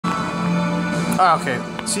Okay,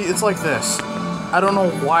 see, it's like this. I don't know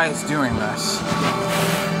why it's doing this.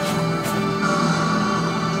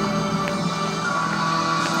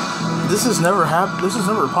 This has never happened. This has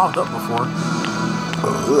never popped up before.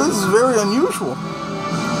 This is very unusual.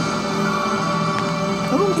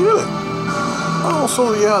 I don't get it. Oh,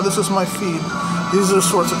 so yeah, this is my feed. These are the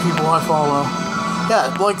sorts of people I follow. Yeah,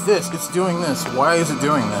 like this. It's doing this. Why is it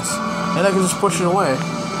doing this? And I can just push it away.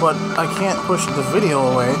 But I can't push the video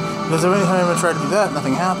away, because every time I try to do that,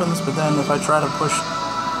 nothing happens. But then if I try to push...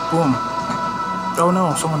 Boom. Oh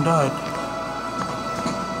no, someone died.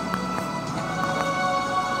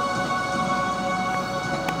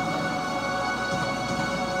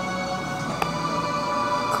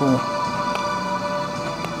 Cool.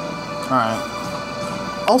 Alright.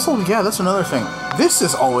 Also, yeah, that's another thing. This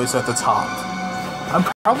is always at the top. I'm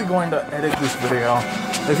probably going to edit this video.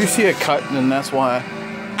 If you see it cut, then that's why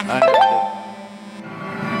I edited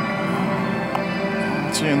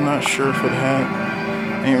it. See, I'm not sure if it had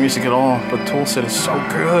any music at all, but Tool said it's so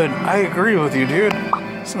good. I agree with you, dude.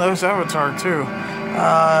 It's a nice avatar, too.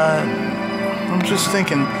 I'm just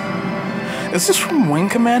thinking, is this from Wing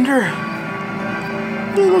Commander?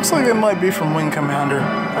 It looks like it might be from Wing Commander.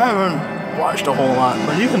 I haven't watched a whole lot,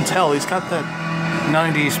 but you can tell he's got that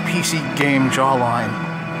 90s PC game jawline.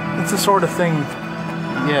 It's the sort of thing,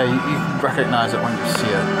 yeah, you recognize it when you see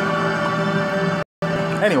it.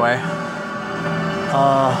 Anyway,